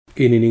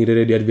inining'ire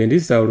Radio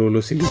Adventist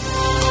aurolo sili.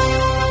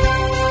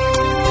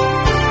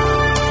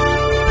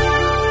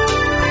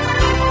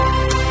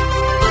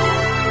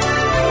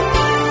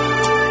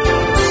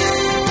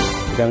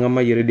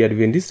 Kangama Radio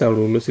Adventist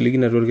aurolo sili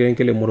na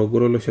torkenkele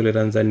Morogoro losho le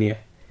Tanzania.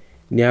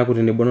 Niaku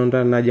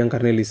tenebononta naji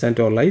Enkarneli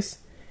Sante Olais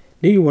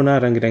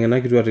nikiwona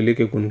Inkiteng'enat kitwaak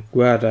teleke kun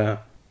kuata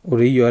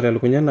oreyo ata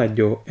lukunya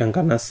najo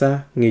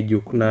Enkanasa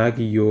gejuk na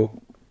kiyo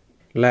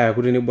la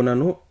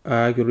kutenebonano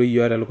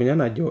akiroyo ata lukunya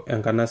najo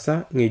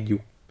Enkanasa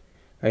gejuk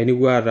aini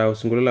kuata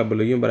osingolo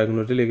laboloyo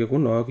barakino teleke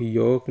kun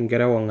okiyo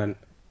nkera wangan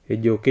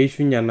ejo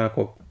keishunya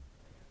nakop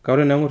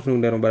kaure nangor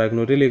tungdero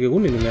barakino teleke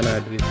kun ningana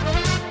address.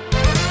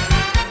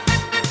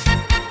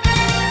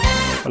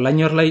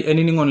 Olanyor lai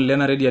eniningon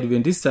lena Radio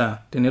Adventista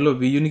tenelo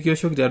biyu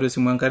nikioshoki tiatua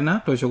esimu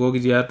enkarna toshokoki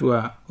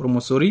tiatua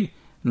ormosori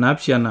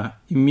napshana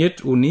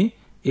imiet uni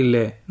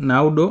ile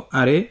naudo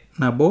are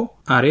nabo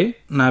are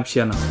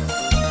napshana.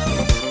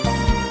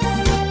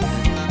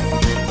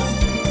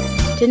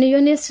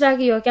 Teniyo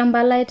nisiraki yo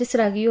kambala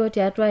itisiraki yo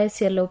tiatua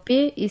SLP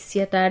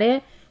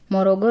isietare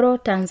Morogoro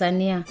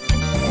Tanzania.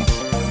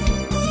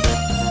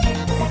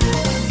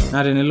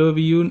 Na tenelo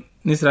biyu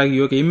nisiraki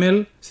yo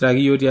email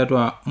siraki yo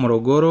tiatua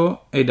Morogoro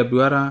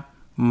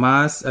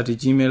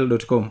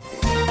awr@gmail.com.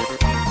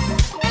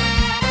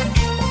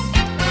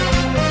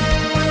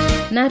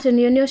 Na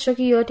teniyo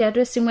nioshoki yo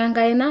tiatua simu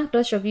enkaina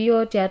toshoki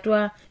yo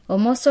tiatua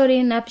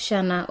omosori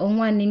napishana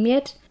ong'wan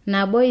imiet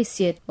nabo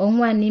isiet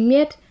ong'wan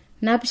imiet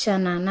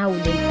napishana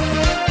naudo.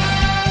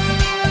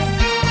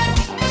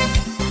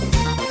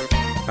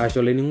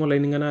 Asho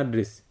lainingana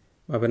address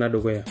mapena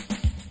dukuya.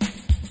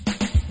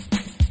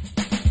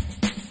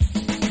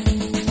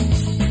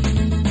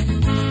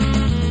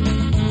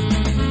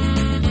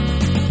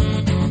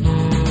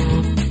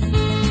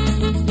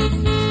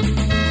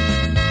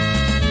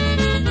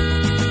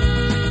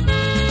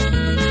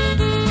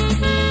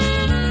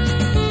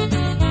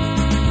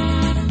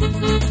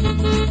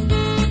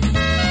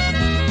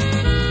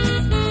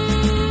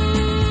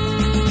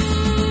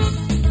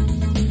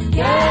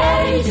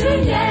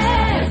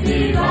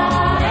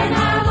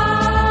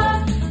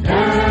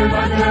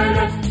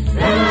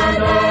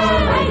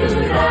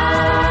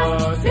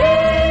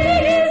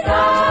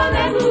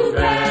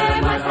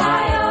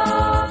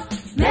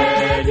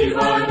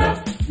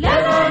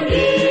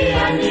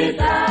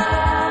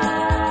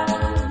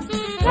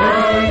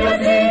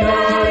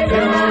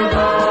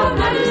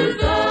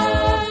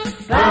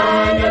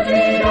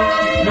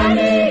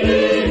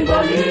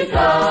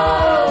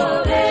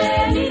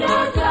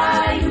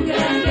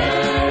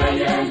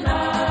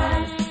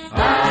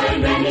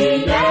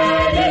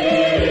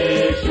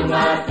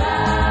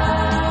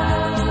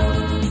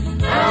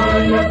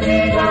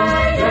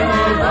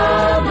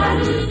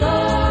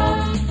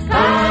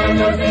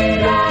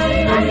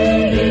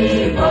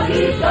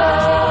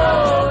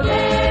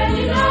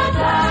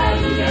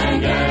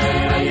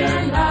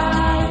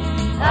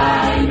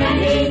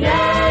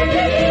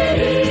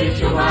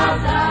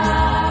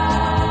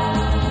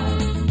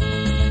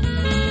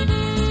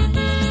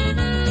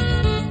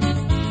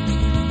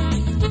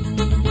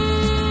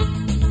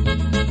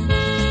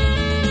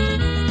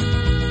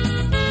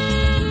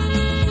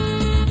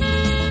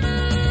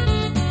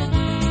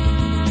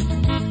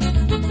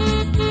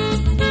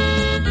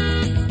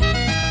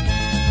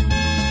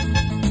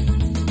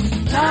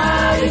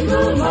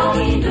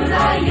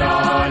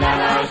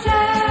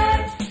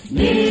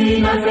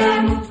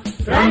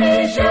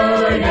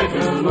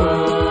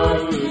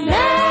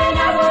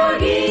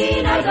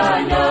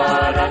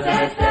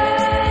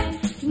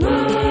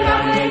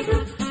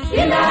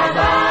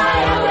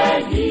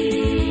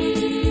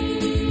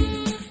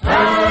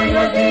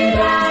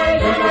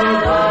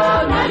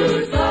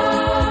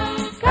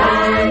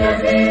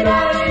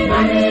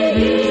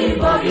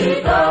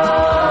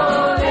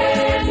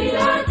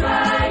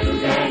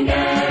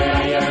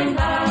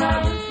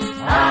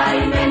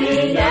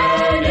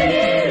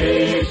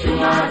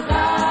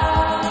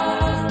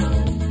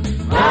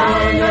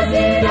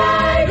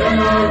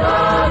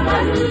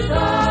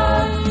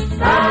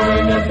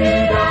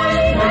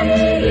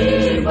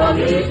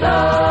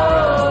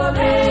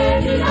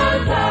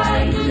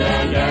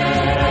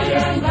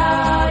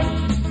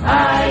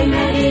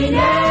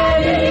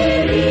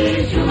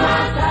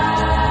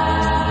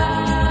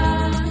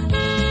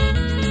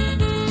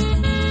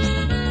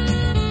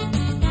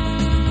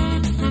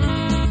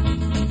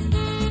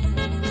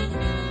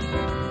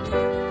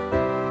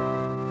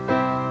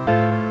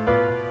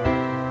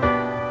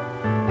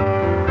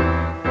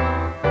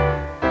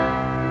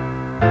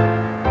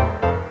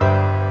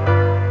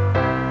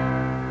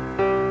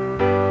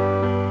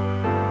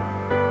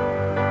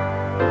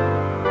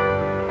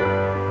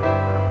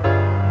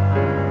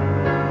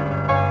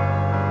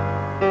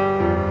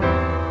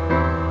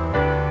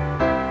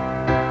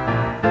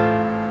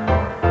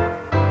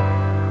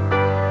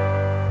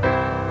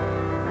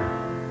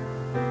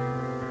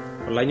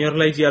 Lanyor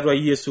lai tiatua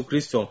Yesu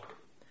Kristo.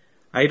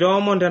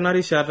 Aito monte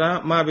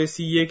narishata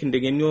mabesiye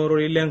kindengeni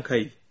orori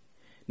lenkai.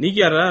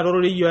 Nikiata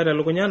rorori yo ata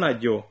lukunya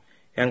najo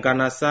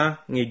Enkanasa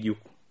gejuk.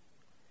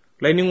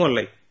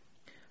 Laining'olai.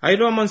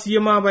 aitoomon siye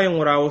maapa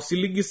aing'uraa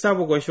osiligi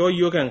sapuk oishoo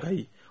yiok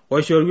Enkai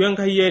oishoru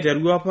Enkai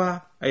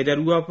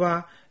aiteru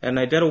apa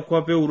enaiteru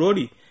kop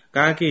eurori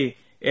kake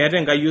eeta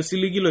Enkai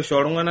osiligi loisho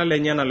iltung'anak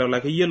lenyenak lelo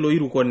akeyie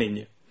loiruko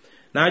ninye.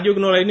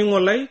 Naajokino olainining'o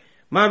lai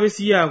maape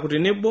siye aaku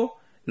tenebo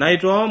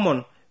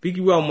naitoomon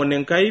pikipuo aomon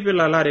Enkai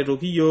piilo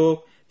aretoki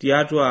yiok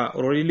tiatua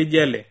ororei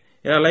lijo ele.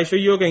 Elo aisho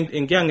yiok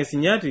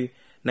enkiyang'esinyati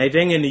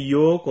naiteng'en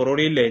yiok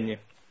ororei lenye.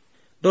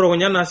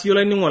 Torokonya naa siye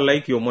olainining'o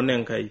lai kiomon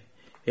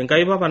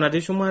Enkai Papa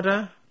natii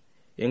shumata,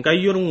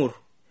 Enkai orng'ur,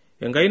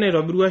 Enkai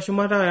naitobirua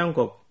shumata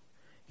enkop.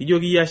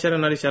 Kijoki iyie asha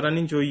tena rishata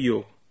ninchoo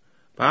yiok.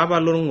 Paapa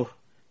lorng'ur,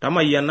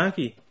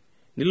 tamayianaki,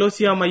 nilo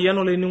sii amayian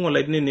olainining'o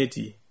lai tine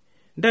netii.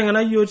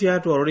 Nteng'ena yiok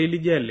tiatua ororei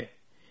lijo ele.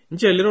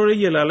 Nchoo ele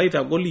rorei elo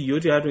aitagol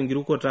yiok tiatua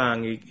enkirukoto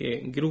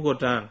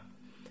ang'.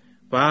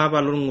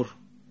 Paapa lorng'ur,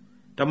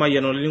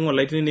 tamayian olainining'o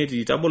lai tine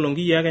netii, tabolo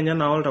nkiyia kenya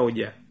naa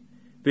oltauja.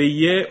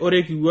 Peyie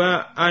ore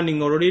kiwa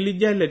aning' ororei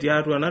lijo ele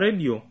tiatua ena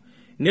redio,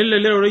 nelo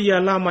ele rorei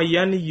alo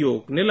amayian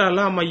yiok, nelo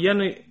alo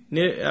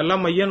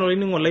amayian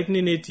olainining'o lai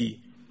tine netii.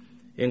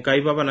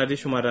 Enkai Papa natii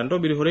shumata,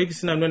 ntobirishoreki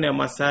sinanu enaa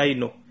emasaa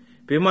ino.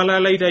 Piimalo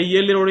aitayu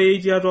ele rorei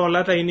tiatua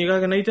olataini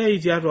kake naitayu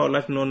tiatua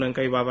olat inono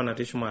Enkai Papa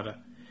natii shumata.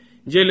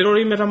 Nchoo ele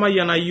rorei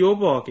metamayiana yiok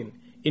pookin,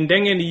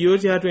 inteng'en yiok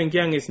tiatua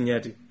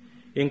enkiyang'esinyati.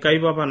 Enkai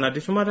Papa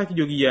natii shumata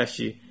kijoki iyie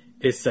ashe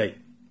esai.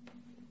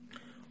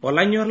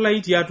 Olanyor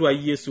lai tiatua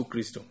Yesu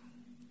Kristo.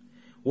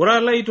 Ore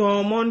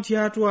alaitoomon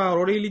tiatua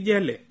ororei lijo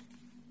ele.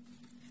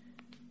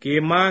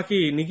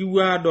 Kiimaki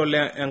nikipuo adol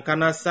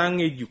Enkanasa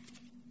ng'ejuk.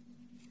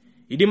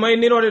 Idimayu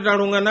nirorita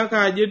iltung'anak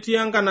ajo etii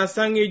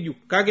Enkanasa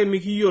ng'ejuk kake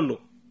mikiyiolo.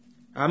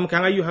 Amu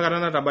kang'ai yiok akata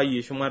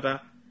natabayie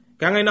shumata.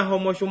 Kang'ai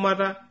nahomo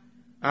shumata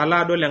ala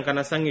adol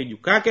Enkanasa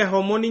ng'ejuk. Kake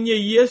homo ninye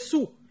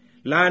Yesu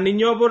laa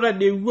ninye opo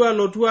tadewuo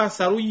alotu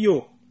asaru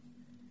yiok.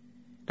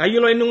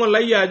 Tayiolo olainining'o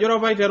lai ajo ore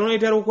apa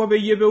aiteru kop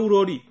peyie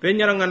peurori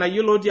penya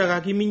irng'anayio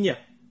lootiakaki minya.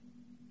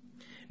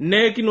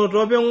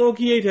 Nekinoto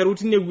peng'oki aiteru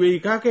tinewueji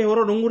kake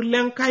ore orng'ur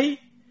lenkai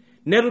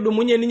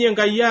netudumunye ninye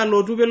Enkai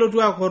alotu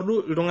pelotu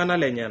akordu iltung'anak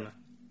lenyenak.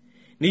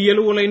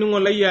 Niyiolou olainining'o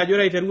lai ajo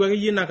ore aiteru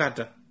akeyie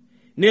inakata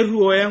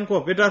neruo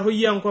enkop,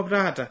 itarruoyie enkop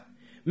taata.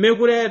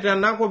 Mekure eeta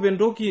enakop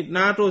entoki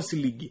naata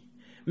osiligi.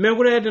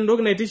 Mekure eeta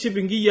entoki naitiship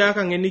nkiyia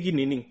ang'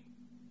 enikining'.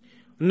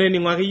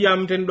 Nening'o akeyie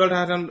amu tenidol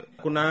taata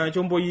kuna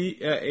chomboi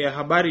e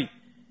habari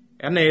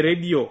enaa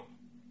eredio,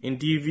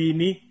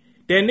 TV-ni,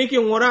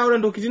 teniking'uraa ore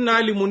ntokitin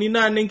naalimuni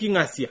naa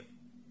nenking'asia.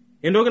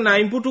 Entoki naa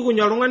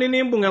imputukunye oltung'ani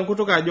nimbung'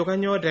 enkutuk ajo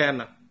kanyoo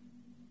teena.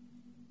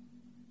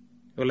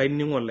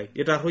 Olainining'o lai,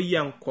 itarruoyie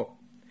enkop.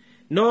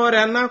 Noore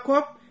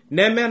enakop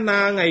neme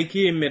naang'ai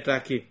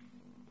kiimitaki.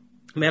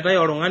 Meetai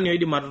oltung'ani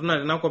oidim atotona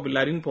tenakop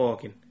ilarin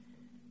pookin.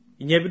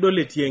 Inye pidol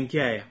etii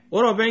enkeeya.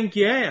 Ore apa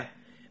enkeeya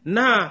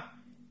naa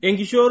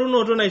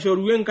enkishorunoto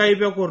naishorua Enkai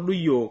pekordu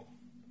yiok.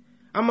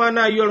 Amaa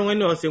naa yiok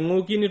oltung'ani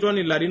oseng'oki niton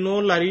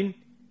ilarin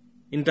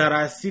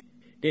intarasi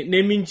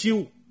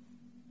neminchiu.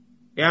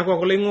 Eaku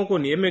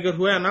oloing'okoni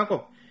emekerruoyo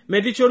enakop.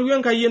 Metishorua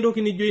Enkai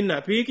entoki nijo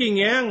ina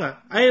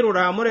piking'eeng'a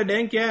airura amu ore dee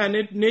enkeeya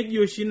neji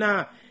oshi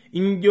naa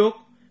injok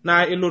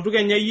na elotu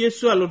Kenya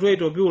Yesu alotu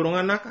aitopiu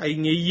iltung'anak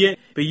aing'eyie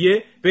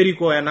peyie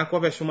perikoo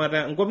enakop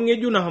eshumata. Enkop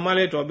ng'ejuk nahomo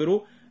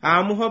aitobiru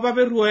amu hopa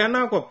perruo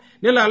enakop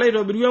nelo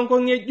aitobiru enkop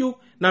ng'ejuk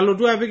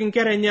nalotu apik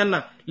inkera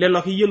enyenak lelo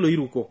akeyie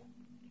loiruko.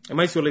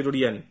 Emaisi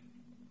olaitoriani.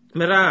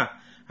 Metaa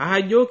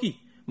ajoki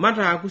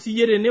mataaku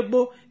siyie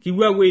tenebo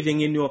kipuo apuo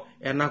aiteng'enio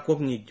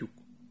enakop ng'ejuk.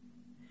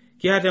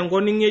 Kiata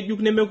enkop ng'ejuk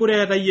nemekure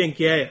eetai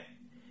enkeeya.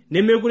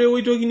 Nemekure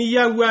oitokini iyie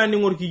apuo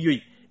aaning'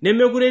 orkiyioi.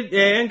 Nemekure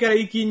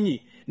enkerai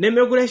kinyi.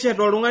 Nemekure eshet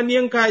oltung'ani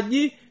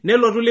enkaji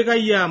nelotu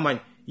likai amany.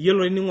 Yiolo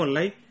olainining'o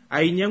lai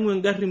ainyang'u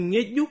engarri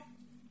ng'ejuk.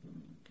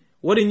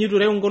 Ore inyi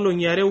tureu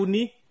nkolong'i are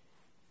uni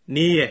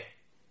niye.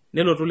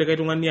 Nelotu likai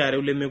tung'ani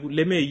areu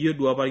lemeyie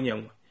duo apa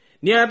inyang'ua.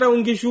 Niata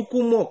nkishu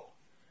kumok.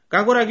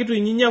 Kake ore ake itu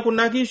inyinya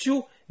kuna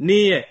kishu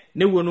niye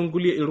newuonu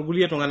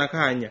irkulie tung'anak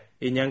aanya.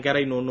 Enya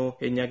nkera inono,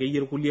 enya akeyie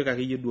irkulie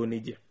akeyie duo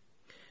nejia.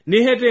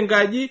 Nihet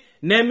enkaji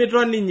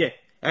nemiton ninye.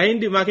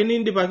 Aindim ake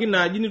nindipaki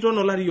naaji niton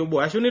olari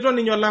obo ashu niton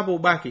ninye olapa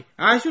obaki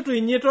ashu tu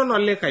inyi ton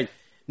olikai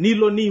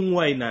nilo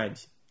niing'ua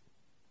inaaji.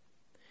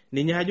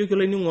 Ninye ajoki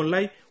olainining'o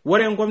lai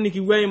ore enkop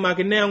nikipuo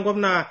aimaki naa enkop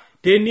naa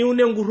teniun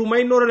enkurruma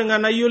ino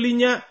irng'anayio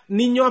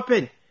ninya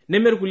openy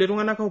nemer kulie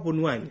tung'anak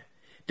oponu anya.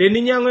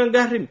 Teninyang'u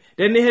engarri,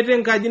 tenihet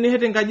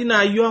enkaji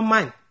naa iyie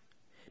omany.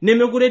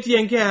 Nemekure etii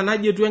enkeeya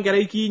naji etu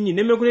enkerai kinyi,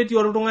 nemekure etii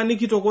oltung'ani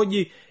kitok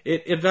oji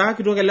etaa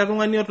kitok ele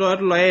tung'ani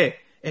loye.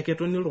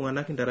 Eketoni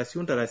iltung'anak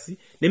intarasi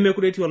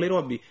nemekure etii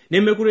oloirobi,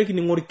 nemekure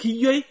kining'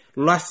 orkiyioi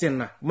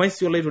losina.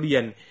 Maisi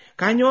olaitoriani.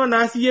 Kanyoo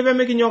naa siyie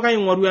pemekinyok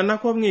aing'oru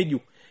enakop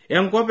ng'ejuk.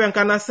 Enkop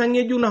Enkanasa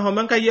ng'ejuk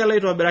nahomo Enkai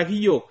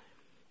aitobiraki yiok.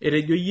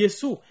 Etejo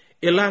Yesu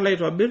elo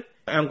aitobir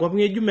enkop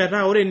ng'ejuk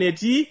metaa ore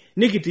netii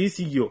nikitii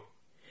siyiok.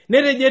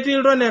 Netejo etii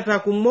iltoneta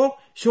kumok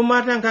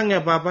shumata enkang'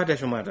 epapa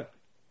teshumata.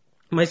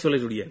 Maisi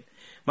olaitoriani.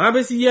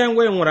 Maape siyie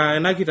eng'o aing'uraa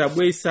ena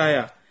kitabu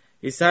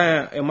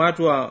Isaya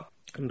ematua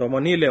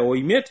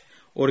 65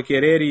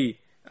 orkereri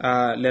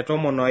le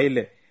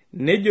 12.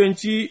 Nejo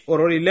nchi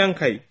orori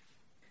lenkai.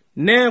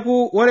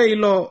 neeku ore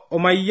ilo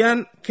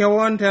omayian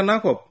kewon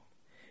tenakop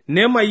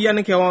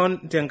nemayian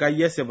kewon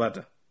tenkai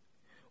esipata.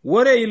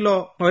 Ore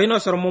ilo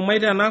oinos ormumai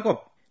tenakop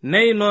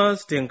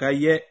neinos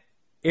tenkai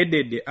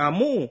edede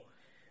amu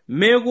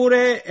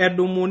mekure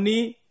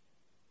edumuni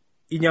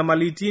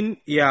inyamalitin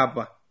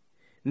iapa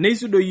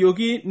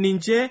neisudoyioki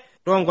ninche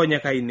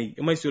toonkonyek ainei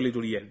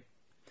emaisolitorian.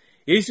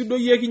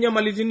 Eisudoyieki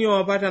inyamalitin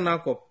iapa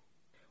tenakop.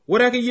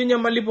 Ore akeyie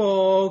nyamali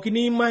pookin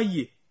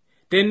imayie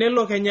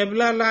tenelo kenya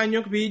pilala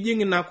anyok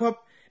piijing inakop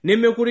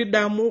nemekuri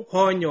damu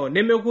honyo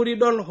nemekuri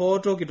dol hoo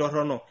toki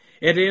torrono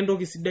etaa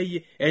entoki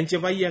sidai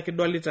enchipai ake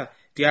idolita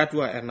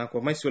tiatua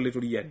enakop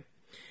maisolitorian.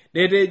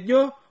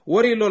 Netejo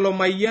ore ilo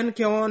mayian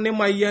kewon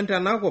nemayian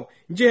tenakop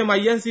nje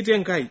mayian sii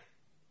tenkai.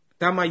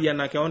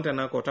 Tamayiana kewon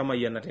tenakop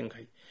tamayiana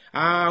tenkai.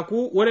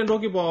 Aaku ore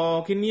entoki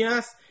pookin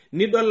nias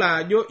nidol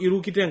ajo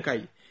irukite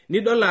enkai.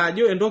 Nidol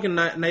ajo entoki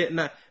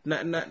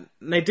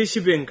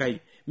naitiship enkai.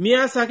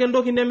 Mias ake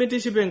entoki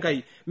nemitiship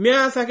enkai.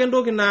 Mias ake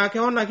entoki naa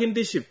kewon ake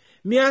intiship.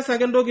 Mias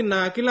ake entoki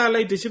naa kilala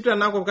aitiship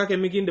tenakop kake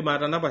mikindim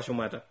atanapa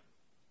shumata.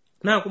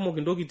 Naa kumok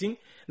intokiting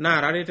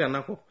naarare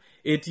tenakop.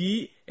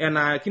 Etii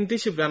enaa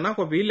kintiship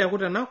tenakop piileku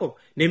tenakop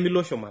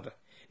nemilo shumata.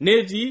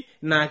 Netii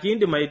naa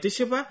kiindim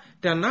aitishipa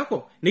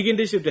tenakop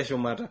nikintiship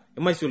teshumata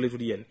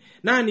emaisolitorian.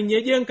 Naa ninye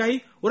ejo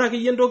enkai ore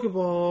akeyie entoki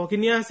pookin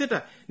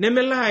niasita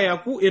nemelo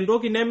ayaku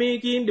entoki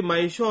nemikiindim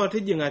aishoo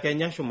tijing'a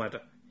kenya shumata.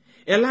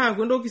 Elo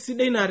aaku entoki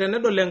sidai naa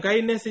tenedol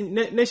enkai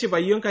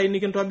neshipayu enkai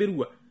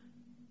nikintobirua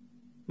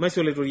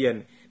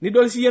maisolitorian.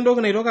 Nidol sii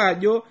entoki naitoki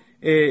ajo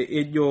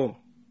ejo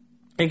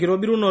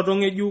enkitobirunoto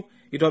ng'ejuk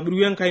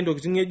itobiru enkai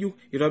ntokitin ng'ejuk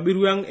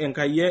itobiru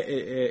enkai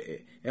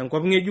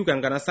enkop ng'ejuk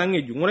Enkanasa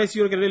ng'ejuk. Ng'ura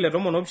sii orkereri le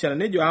 17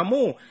 nejo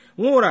amu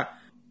ng'ura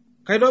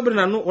kaitobir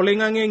nanu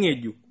oloing'ang'e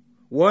ng'ejuk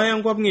wo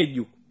enkop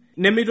ng'ejuk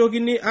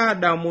nemitokini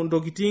aadamu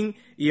ntokitin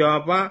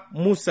iapa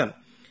musan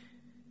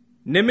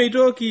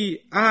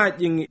nemeitoki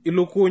aajing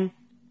ilukuny.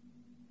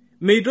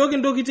 Meitoki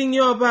ntokitin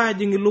iapa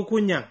aajing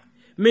ilukunya.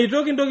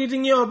 Meitoki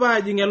ntokitin iapa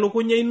aajing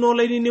elukunya ino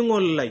lainining'o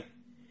lai.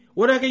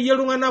 Ore akeyie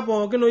iltung'anak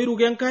pookin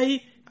oiruke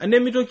enkai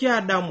nemitoki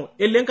adamu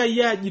ele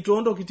enkai aji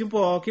toontokitin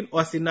pookin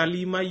osina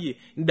liimayie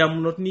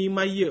indamunot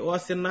niimayie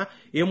osina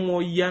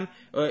emoyian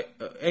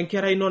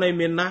enkerai ino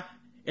naimina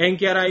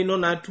enkerai ino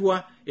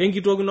natua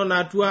enkitok ino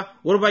natua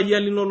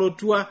orpayian lino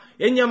lotua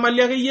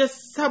enyamali akeyie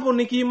sapuk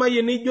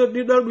nikiimayie nijo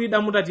didol duo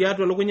idamuta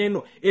tiatua elukunya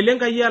ino ele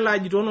enkai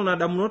aji toonona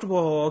damunot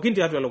pookin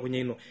tiatua elukunya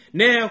ino.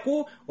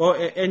 Neeku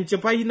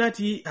enchipai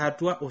natii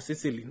atua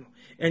osesen lino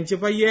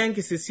enchipai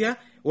enkisisia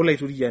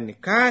olaitoriani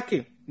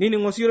kake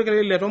nining'o sii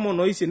orkereri le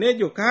 18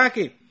 nejo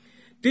kake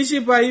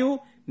tishipayu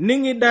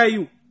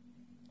ning'idayu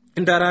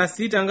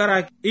intarasi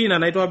tenkaraki ina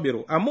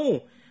naitobiru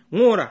amu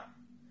ng'ura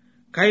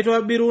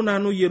kaitobiru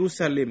nanu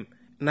Yerusalem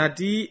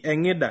natii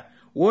eng'ida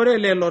ore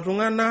lelo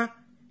tung'ana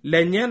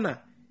lenyena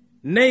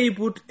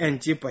neiput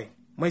enchipai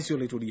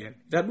maisolitorian.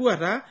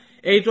 Taduata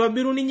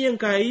eitobiru ninye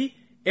enkai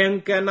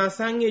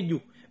Enkanasa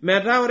ng'ejuk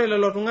metaa ore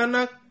lelo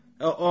tung'anak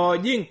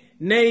oojing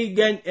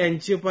neigany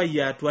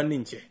enchipai atua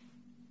ninche.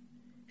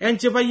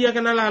 Enchipai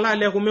ake nalala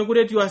aleku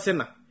mekure etii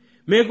osina,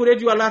 mekure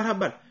etii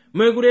olarrabal,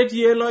 mekure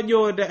etii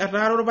elojo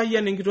etaara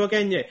orpayian enkitok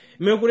enye,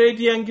 mekure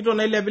etii enkitok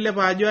nailepilep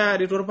ajo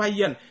aarita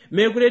orpayian,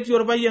 mekure etii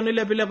orpayian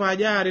oilepilep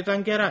ajo aarita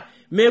nkera,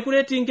 mekure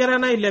etii nkera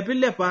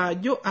nailepilep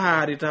ajo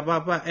aarita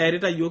papa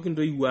eerita yiok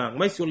intoiwuo ang'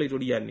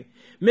 maisolitoriani.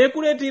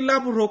 Mekure etii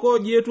lapurrok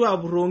ooji etu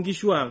apurroo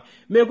nkishu ang',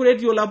 mekure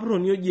etii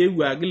olapurroni oji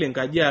eewuo agil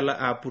enkaji ala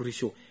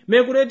apurrisho,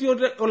 mekure etii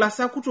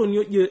olasakutoni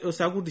oji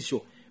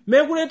osakutisho,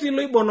 mekure etii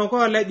loibonok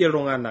ooleje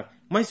iltung'anak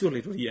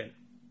maisolitoriani.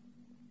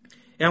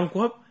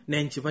 Enkop naa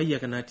enchipai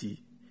ake natii.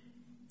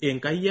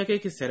 Enkai ake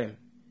kiserem,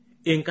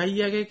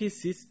 enkai ake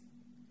kisis,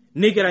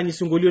 nikirany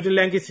isinkolioitin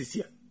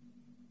lenkisisia.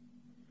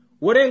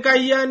 Ore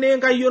enkai naa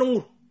enkai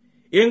orng'ur,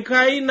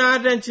 enkai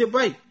naata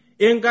enchipai,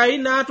 enkai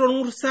naata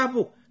orng'ur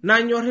sapuk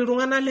nanyor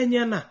iltung'anak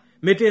lenyena.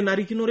 Metaa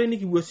enarikinore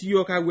nikipuo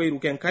siyiok aapuo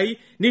airuke enkai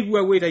nikipuo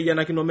aapuo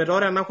aitayianakino metaa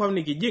ore enakop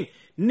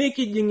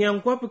nikijing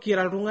enkop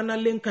kira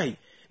iltung'anak lenkai,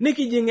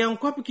 nikijing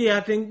enkop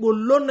kiata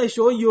engolon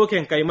naishoo yiok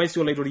enkai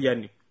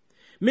maisolitoriani.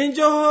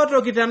 Mincho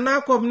toki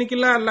tenakop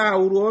nikilala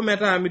auroo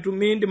metaa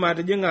miindim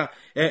atijing'a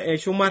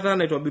shumata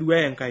naitobirua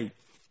enkai.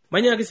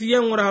 Manyaki sii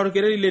eng'ura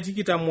orkereri le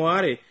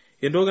 22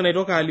 entoki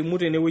naitoki alimu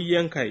tenewueji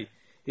enkai.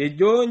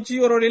 Ejo nchi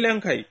orori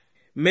lenkai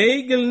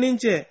meigil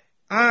ninche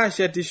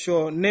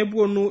aashetisho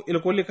nepuonu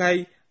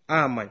irkulikai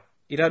aamany.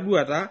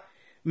 Itaduata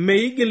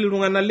meigil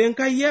iltung'anak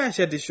lenkai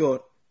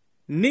aashetisho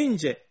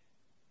ninche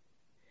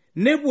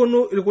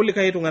nepuonu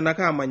irkulikai tung'anak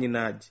aamany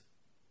inaaji.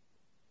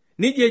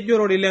 Nija ejo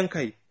orori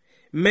lenkai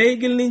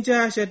meigil ninche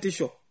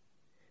aashetisho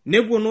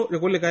nepuonu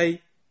irkulikai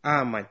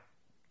aamany.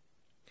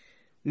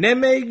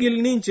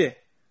 Nemeigil ninche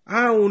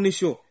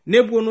aunisho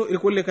nepuonu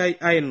irkulikai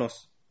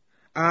ainos.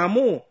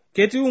 Amu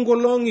ketiu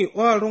nkolong'i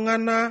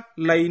ooltung'anak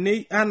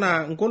lainei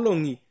anaa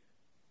nkolong'i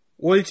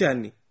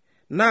olchani.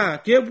 Naa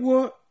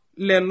kepuo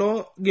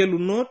lelo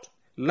gelunot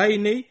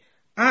lainei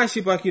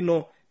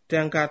aashipakino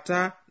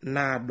tenkata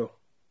naado.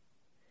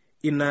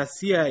 Ina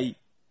siai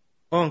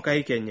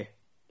onkaik enye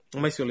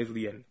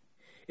maisolitoriani.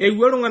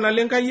 epuo iltung'anak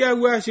lenkai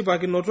apuo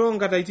ashipakino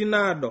toonkataitin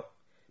naado,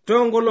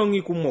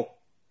 toonkolong'i kumok,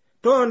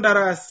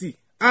 toondarasi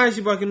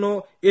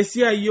ashipakino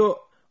esiai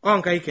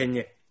oonkaik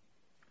enye.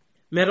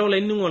 Metaa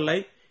olainining'o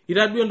lai,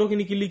 itaduo entoki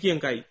nikiliki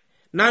Enkai,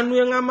 nanu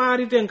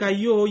eng'amaari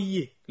tenkai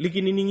oyie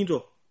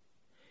likinining'ito.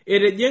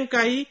 Etejo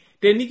Enkai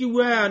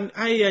tenikipuo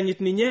ayanyit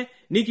ninye,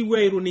 nikipuo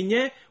airu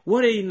ninye,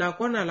 ore ina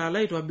kona lala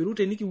aitobiru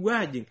tenikipuo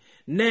ajing,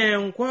 nee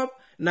enkop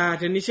naa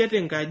tenishet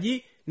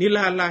enkaji nilo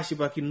alo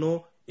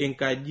ashipakino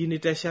enkaji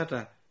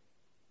niteshata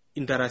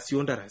intarasi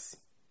ontarasi.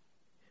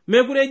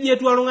 Mekure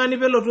ejetu oltung'ani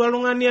pelotu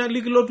oltung'ani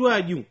likilotu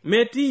ajung,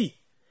 metii.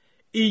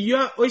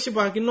 Iyio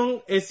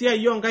oishipakino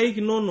esiai onkaik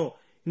inono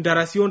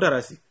intarasi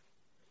ontarasi.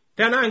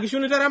 Tenaa nkishu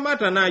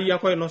nitaramata naa iyie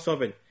ake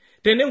oinosopeny.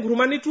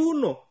 Tenenkurma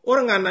nituuno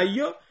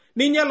orng'anayio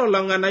ninya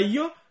lelo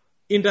ng'anayio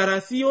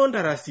intarasi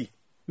ontarasi.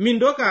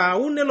 Mintoka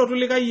aun nelotu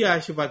likai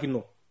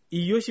ashipakino.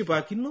 Iyio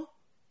shipakino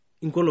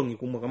inkolong'i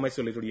kumok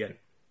amaisho laitoriani.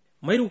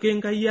 Mairuke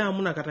Enkai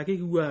amu nakata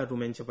kipuo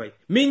atum enchipai.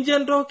 Mincho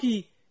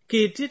entoki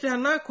kiti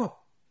tenakop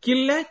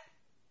kilej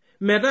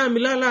metaa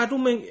milala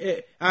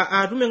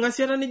atum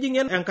eng'asiata nijing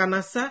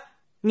Enkanasa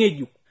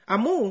gejuk.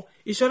 Amu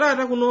isho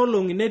taata kuna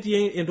olong'i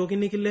netii entoki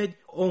nikilej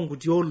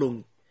onkuti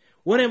olong'i.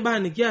 Ore mbaa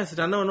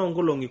nikiasita naa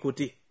onkolong'i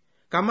kuti.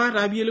 Kamaa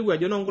taa piyiolou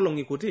ajo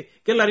onkolong'i kuti,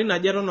 kelarin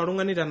aja eton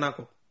oltung'ani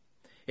tenakop.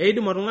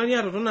 Eidim oltung'ani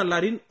atotona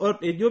larin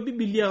ejo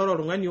Biblia ore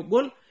oltung'ani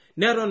ogol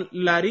neton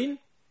larin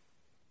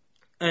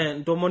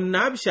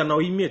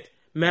 75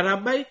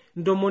 metabai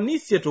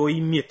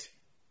 85.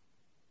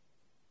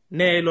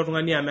 Nee ilo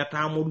tung'ani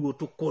ametaa moruo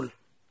tukul.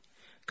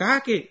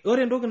 Kake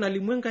ore entoki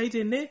nalimu Enkai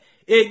tene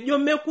ejo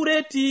mekure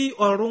etii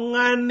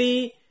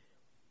oltung'ani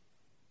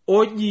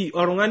oji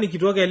oltung'ani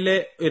kitok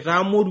ele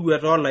etaa moruo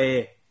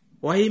toolae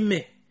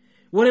waime.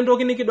 Ore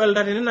entoki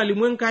nikidolita tene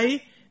nalimu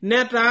Enkai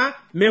netaa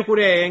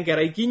mekure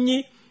enkerai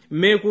kinyi,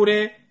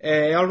 mekure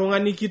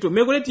oltung'ani kitok,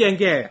 mekure etii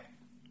enkeeya.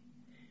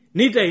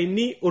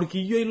 Nitaini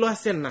orkiyioi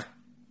losina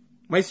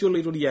maisho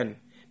laitoriani.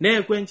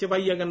 Neeku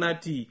enchipai ake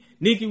natii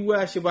nikipuo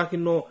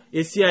ashipakino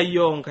esiai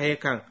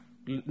onkaik ang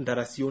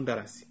intarasi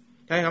ontarasi.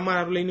 Kake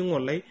kamaa olainining'o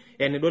lai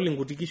enidol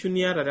inkuti kishu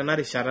niata tena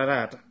rishata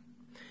taata.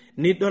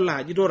 Nidol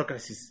ajo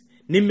toorkasis,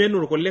 nimenu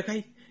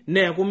irkulikai,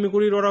 neeku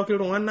mekure iroroki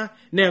iltung'anak,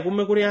 neeku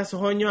mekure ias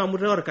honyo amu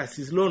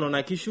toorkasis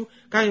loonona kishu,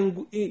 kake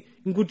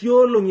inkuti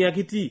olong'i ake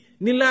itii.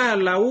 Nilo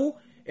alau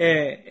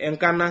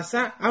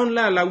Enkanasa au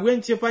nilo alau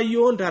enchipai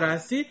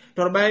ontarasi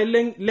torbae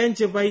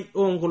lenchipai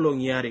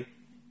onkolong'i are.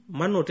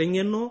 Manoto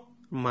eng'eno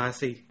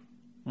Maasai,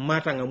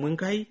 matang'amu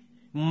Enkai,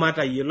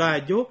 matayiolo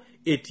ajo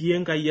etii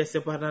Enkai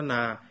esipata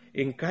naa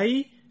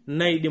Enkai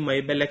naidim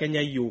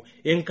aibelekenya yiok,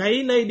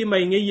 Enkai naidim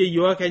aing'eyie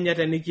yiok Kenya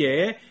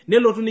tenikiee,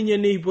 nelotu ninye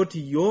neipot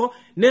yiok,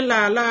 nelo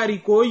ala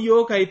arikoo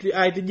yiok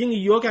aitijing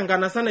yiok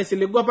Enkanasa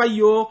naisiligu apa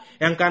yiok,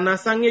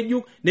 Enkanasa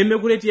gejuk,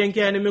 nemekure etii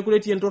enkeeya, nemekure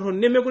etii entorroni,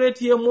 nemekure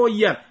etii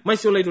emoyian,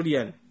 maisho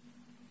laitoriani.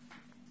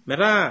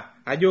 Metaa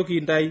ajo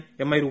kintai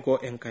emairuko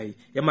Enkai,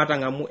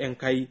 ematang'amu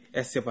Enkai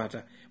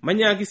esipata.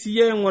 Manyaaki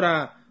siyie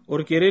ng'ura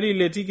orkereri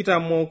le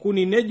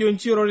 23 nejo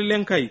nchirori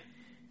lenkai.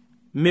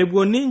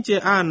 Mepuo ninche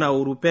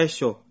anauru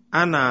pesho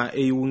anaa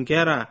eiu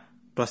nkera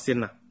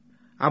tosina.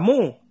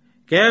 Amu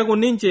keeku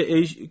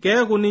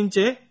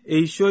ninche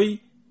eishoi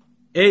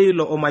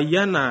eilo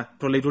omayiana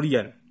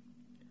tolaitoriani.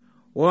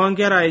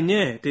 Onkera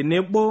enye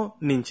tenebo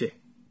ninche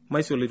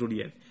maisho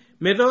laitoriani.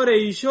 Metaa ore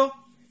eisho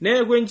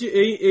neeku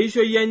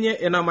eishoi enye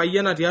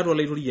enamayiana tiatua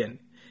olaitoriani.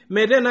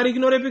 Metaa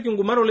enarikinore pik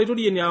inkumat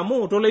olaitoriani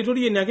amu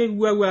tolaitoriani ake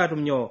kipuo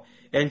atum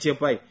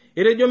enchipai.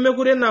 Etejo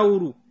mekure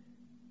nauru.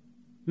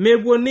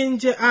 Mepuo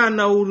ninche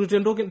anauru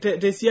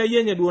tesiai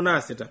enye duo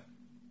naasita.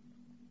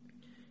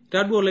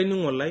 Taduo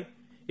olainining'o lai,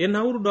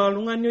 enauru da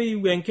oltung'ani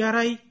oiu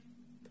enkerai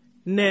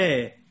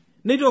nee.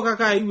 Neitoki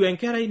ake aiu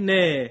enkerai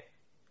nee.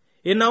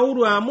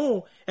 Enauru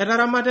amu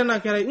etaramata ena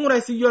kerai.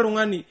 Ng'urai siyie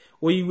oltung'ani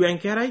oiu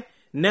enkerai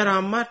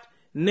neramat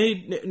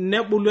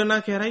nebulu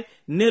ena kerai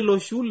nelo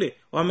shule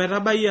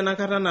ometabai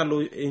enakata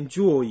nalo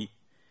enchuoi.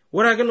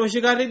 Ore ake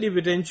noshi kata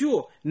idipita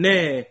enchuo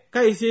nee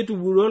kaisi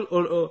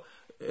etubulu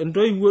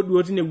entoiwuo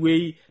duo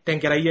tinewuei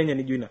tenkerai enye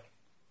nijo ina.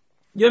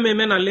 Jo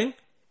meme naleng,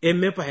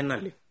 emepae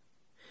naleng.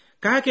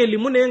 Kake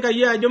elimu naa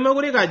Enkai ajo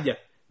mekure kaja,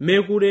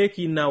 mekure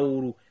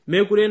kinauru,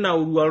 mekure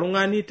nauru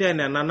oltung'ani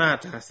tena ena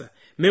naataasa,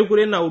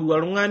 mekure nauru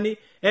oltung'ani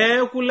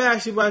kule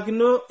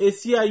ashipakino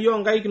esiai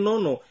onkaik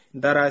inono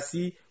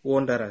ntarasi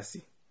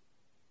ontarasi.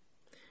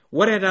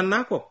 Ore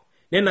tenakop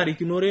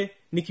nenarikinore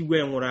nikipuo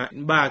aing'uraa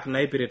mbaa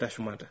naipirita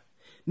shumata.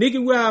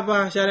 Nikipuo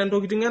apaashare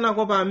ntokitin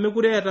enakop amu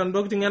mekure eeta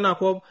ntokitin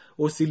enakop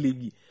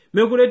osiligi.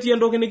 Mekure etii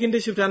entoki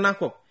nikintiship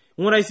tenakop.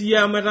 Ng'urai siyie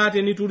amu etaa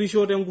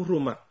teniturisho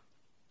tenkurruma.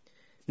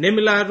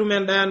 Nemilo atum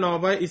endaa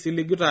naapa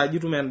isiligita aji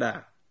tum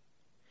endaa.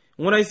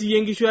 Ng'urai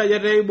siyie nkishu aja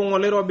teibung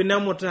oloirobi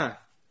nemutaa.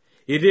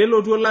 Etii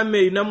elotu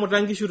olameyu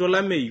nemuta nkishu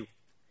tolameyu.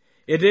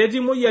 Etii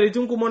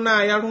moyiaritin kumok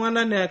naaya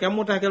iltung'anak naa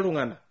kemuta ake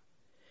iltung'anak.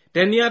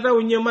 Teniata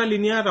unye mali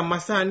niata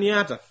masaa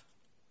niata.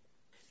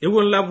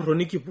 Epuo lapurro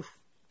nikipur.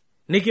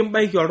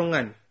 Nikimbaiki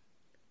oltung'ani.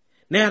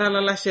 Neera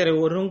lalashere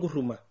ore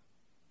nkurruma.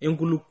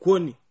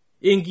 Enkulukuoni.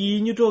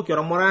 enkiinyito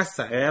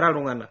kiromorasa era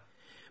iltung'anak.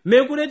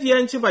 Mekure etii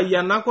enchipai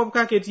enakop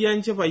kake etii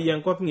enchipai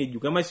enkop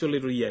ng'ejuk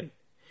emaisoloito yian.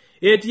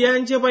 Etii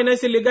enchipai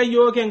naisiliga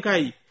yiok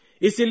Enkai.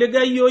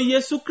 Isiliga yiok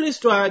Yesu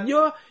Kristo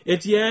ajo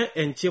etii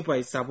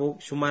enchipai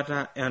sapuk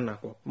shumata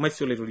enakop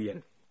emaisoloito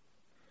yian.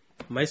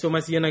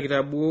 Maisoma sii ena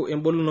kitabu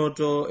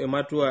embolunoto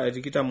ematua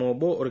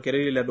 21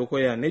 orkereri le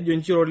dukuya nejo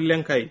nchirori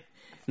lenkai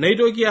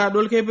naitoki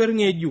adol keper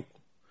ng'ejuk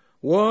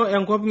wo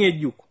enkop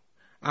ng'ejuk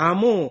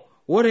amu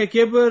ore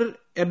keper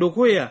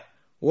edukuya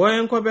wo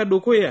enkop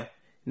edukuya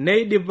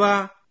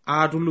neidipa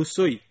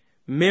atulusoy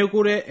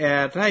mekure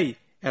eetai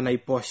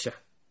enaiposha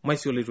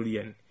maisoloito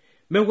yian.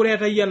 Mekure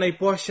eetai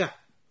enaiposha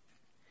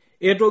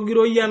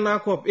etogiro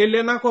enakop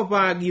elenakop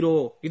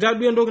agiro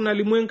itadua entoki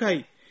nalimu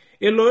Enkai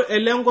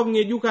ele enkop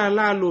ng'ejuk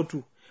ala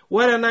alotu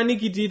ore ena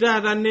nikitii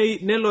taata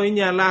nelo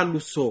inyala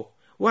aluso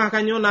wa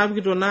kanyo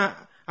naapikito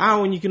na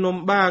aonyikino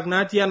mbak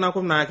natii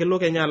enakop naa kelo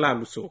Kenya ala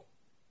aluso.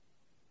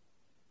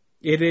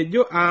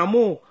 Etejo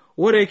amu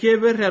ore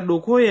keper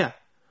edukuya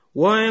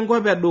wo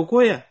enkop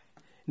edukuya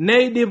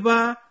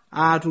neidipa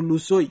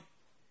atulusoy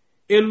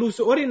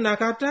eluso ore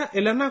nakata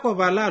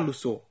elenakop ala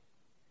aluso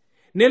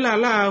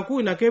nelala aku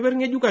ina keper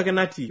ng'ejuk ake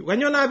natii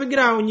kanyo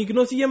naapigira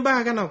aonyikino siye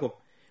mbak enakop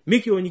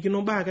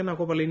mikionyikino mbak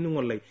enakop ala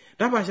ining'olai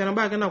tapashana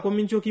mbak enakop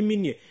mincho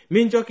kiminie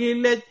mincho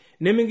kilej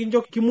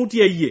nemincho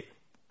kimutie yie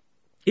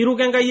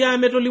iruke Enkai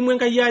ametolimu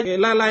Enkai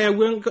lala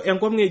yau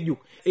enkop ng'ejuk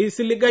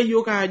isiliga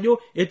yiok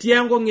ajo etii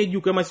enkop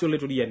ng'ejuk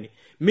emaisoloito yian.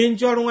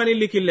 Mincho oltung'ani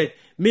likilej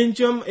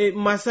mincho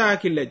masaa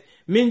kilej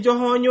mincho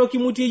honyo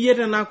kimutie yie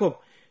tenakop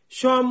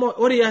shomo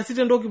ore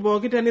iasita entoki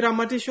pooki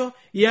teniramatisho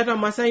iyata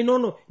masaa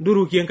inono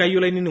nduruki Enkai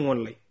olai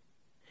nining'olai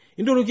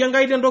nduruki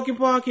Enkai tentoki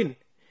pookin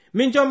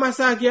mincho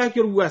masaa kiaki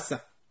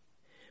orwuasa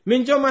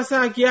mincho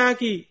masaa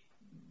kiaki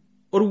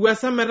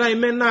orwuasa metaa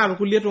imenaa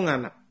irkulie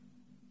tung'anak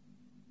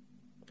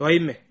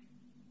toime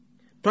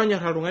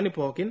tonyorra oltung'ani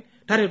pookin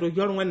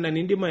taretoki oltung'ani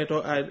nanindim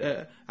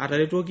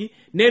ataretoki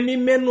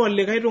nemimenu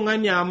olikai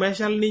tung'ani amu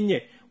eshal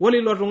ninye ore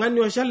ilo tung'ani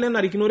oshal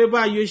nenarikinore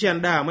paayo isho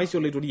endaa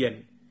maisoloito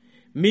yian.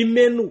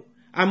 Mimenu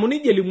amu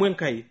nijia elimu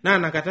Enkai naa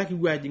nakata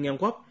kipuo ajing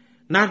enkop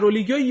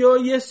natolikio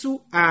yiok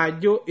Yesu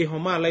ajo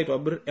ihomo ala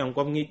aitobir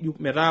enkop ng'ejuk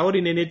metaa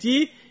ore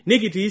nenetii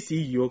nikitii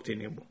sii yiok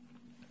tenebo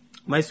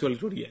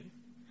maisoloito yian.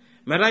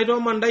 Metaa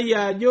itoomon ndai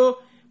ajo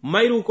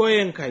mairuko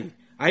Enkai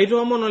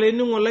aitoomon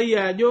olainining'olai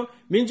ajo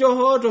mincho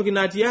hoo toki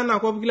natii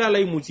enakop kila ala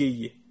imutie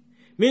yie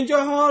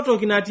mincho hoo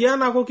toki natii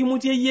enakop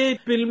kimutie yie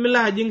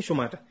pilmila ajing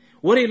shumata.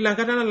 Ore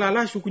ilankata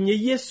nalala ashukunye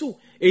Yesu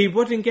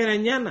eipoti nkera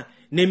enyana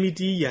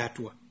nemitii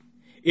atua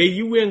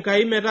eyiu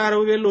Enkai metaa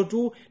ore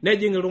pelotu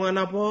nejing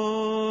iltung'anak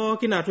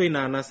pookin atua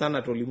ina anasa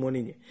natolimu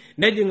ninye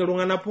nejing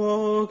iltung'anak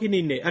pookin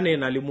ine anaa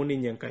enalimu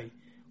ninye Enkai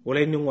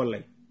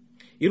olainining'olai.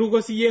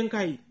 Iruko siye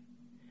Enkai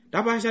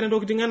tapashare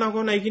ntokitin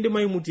enakop naikindim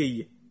aimutie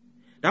yie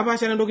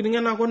tapashare ntokitin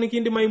enakop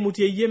nikindim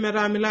aimutie yie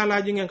metaa milala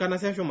ajing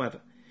Enkanasa eshumata.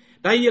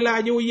 Tayiolo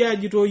ajo yie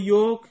ajito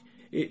yiok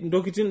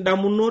ntokitin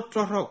damunot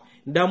torok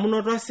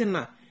damunot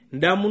osina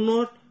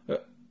damunot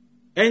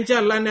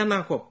enchalan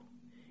enakop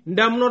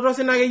damunot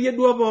osina akeyie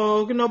duo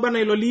pookin oba na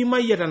ilo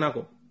liimayie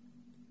tenakop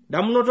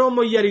damunot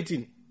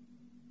omoyiaritin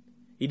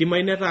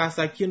idimai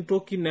netaasaki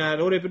entoki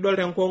na ore pidol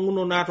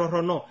tenkong'uno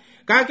natorrono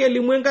kake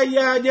limu Enkai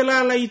ajo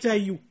lala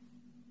itayu.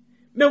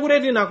 Mekure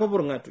etii inakop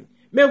orng'atuny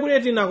mekure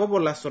etii inakop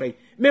olasurai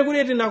mekure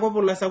etii inakop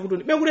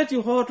olasakutoni mekure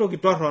etii hoo toki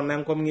torrono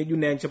enkop ng'ejuk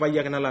naa enchipai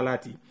ake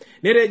nalalati.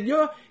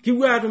 Nerejo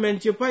kipuo atum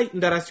enchipai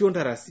ndarasi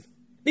ontarasi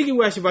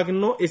nikipuo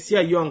ashipakino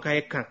esiai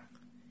onkaik ang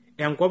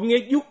enkop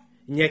ng'ejuk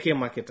nye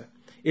kimakita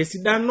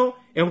esidano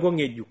enkop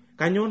ng'ejuk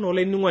kanyo no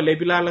olainining'olai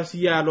pilala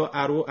siya alo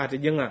aru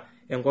atijing'a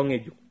enkop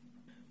ng'ejuk.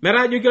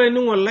 Metaa ajo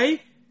olainining'olai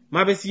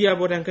mape siya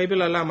apo Enkai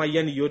pilala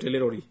amayian yiok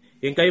telerori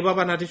Enkai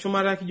papa natii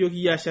shumata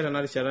kijoki yie asha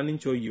tenarishata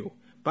nincho yiok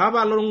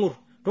papa lorng'ur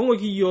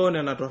tong'oki yiok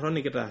nena torrok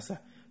nikitaasa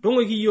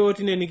tong'oki yiok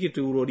tine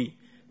nikituurori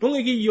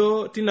tong'oki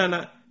yiok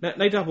tina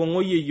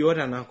naitapong'oyie yiok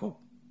tenakop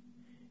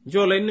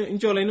ncho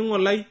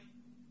olainining'olai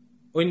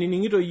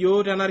oinining'ito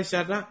yiok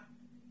tenarishata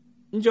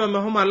ncho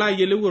mehomo ala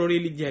ayielou orori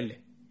lijio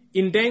ele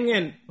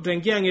inteng'en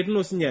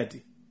tenkiang'etuno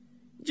sinyati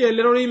ncho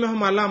elerori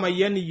mehomo ala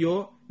amayian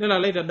yiok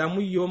nelala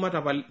aitadamu yiok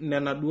matapal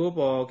nena duo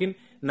pookin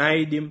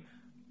naidim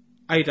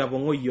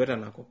aitapong'oi yiok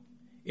tenakop.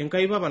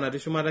 Enkai papa natii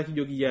shumata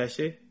kijoki yie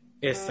ashe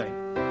esai.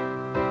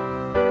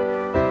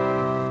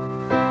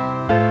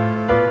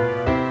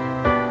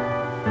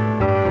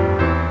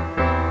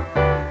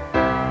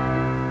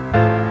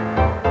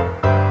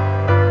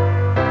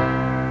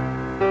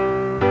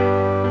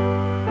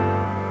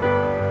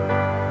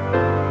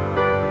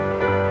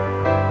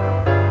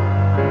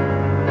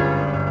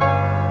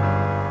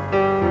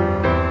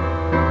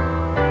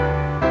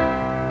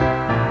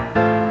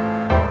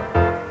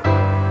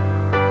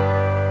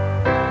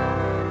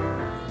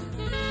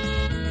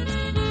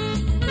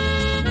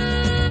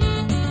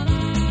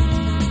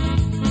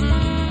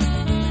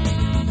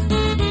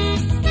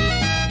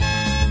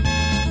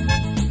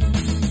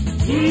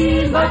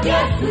 But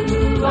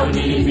Yesu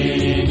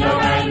onini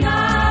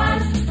jogainan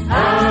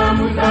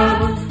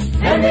amusabu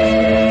emi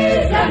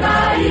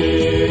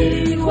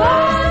sangai wa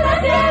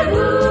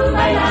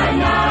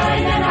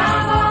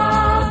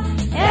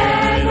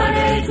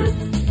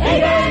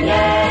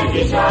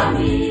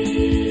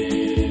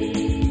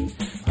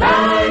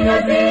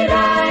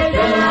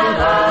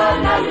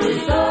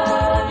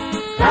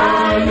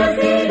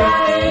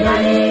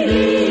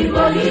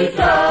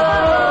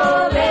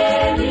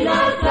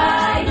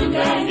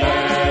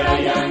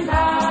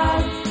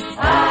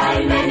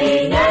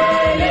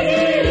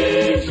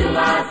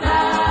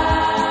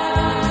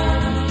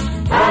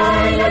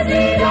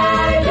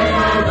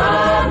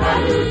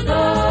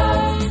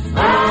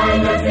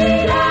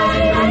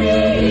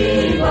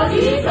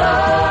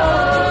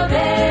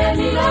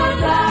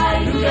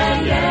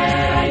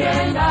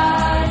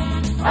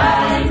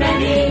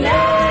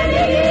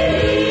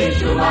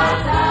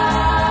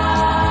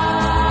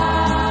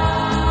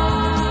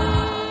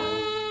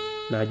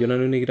najo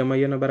nanu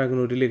nikitamayana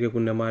barakinoti leke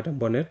kunne maata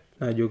mbonet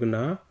najoki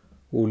naa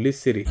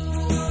ulisiri.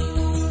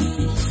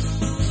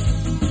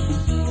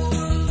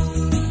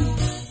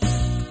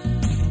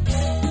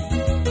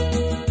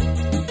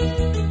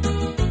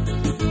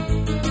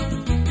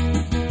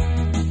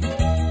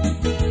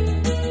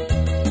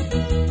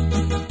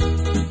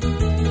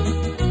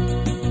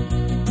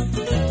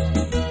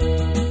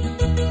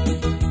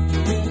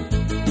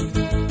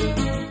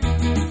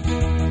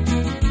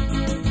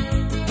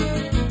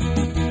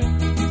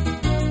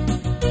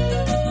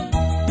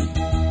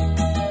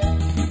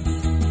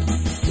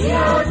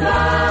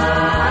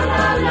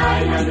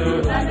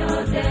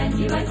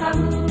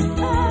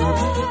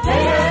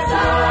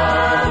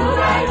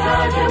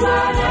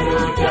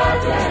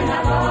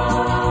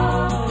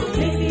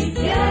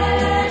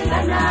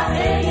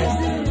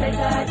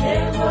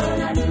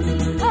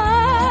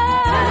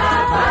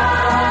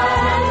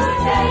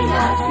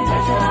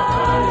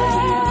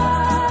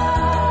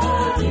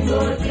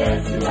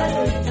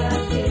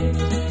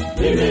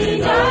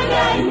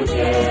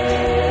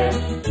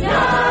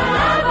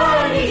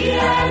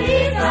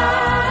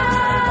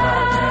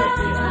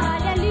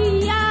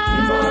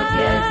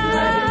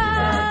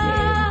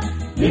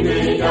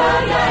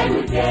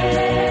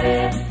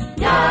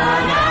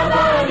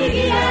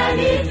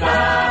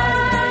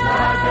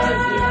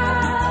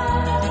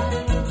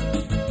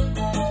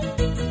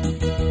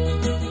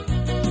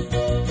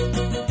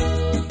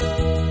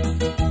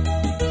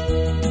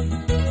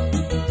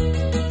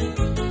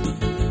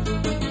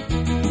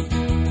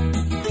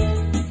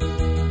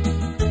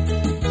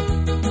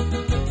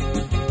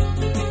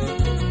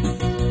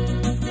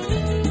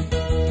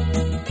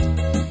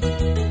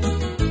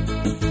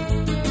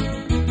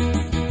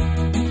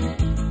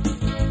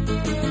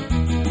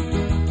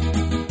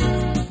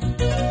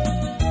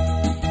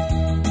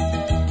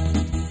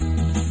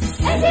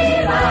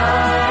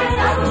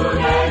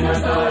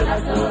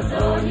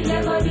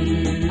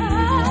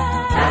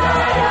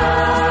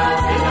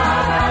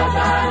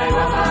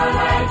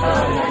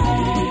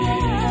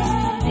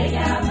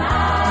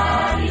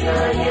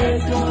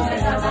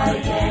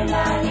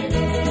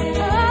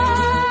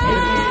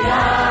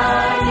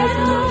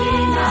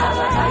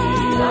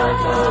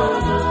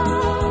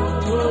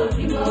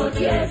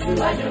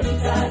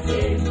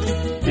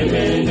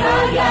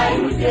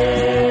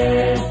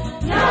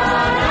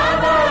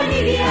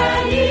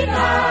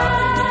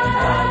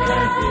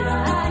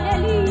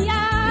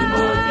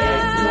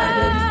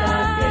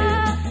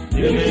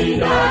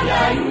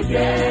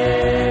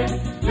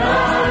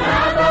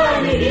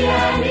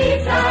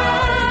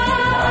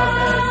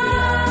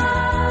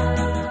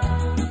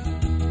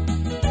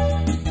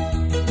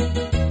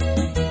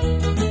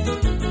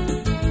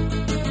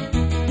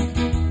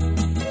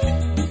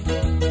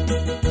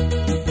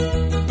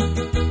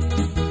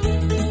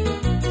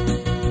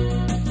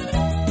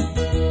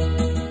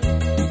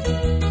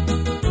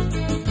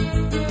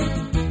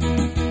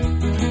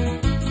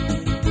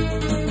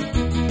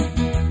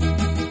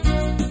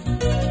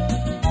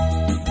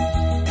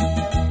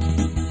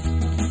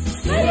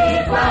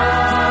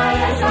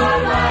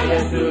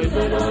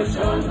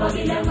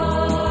 Yesu,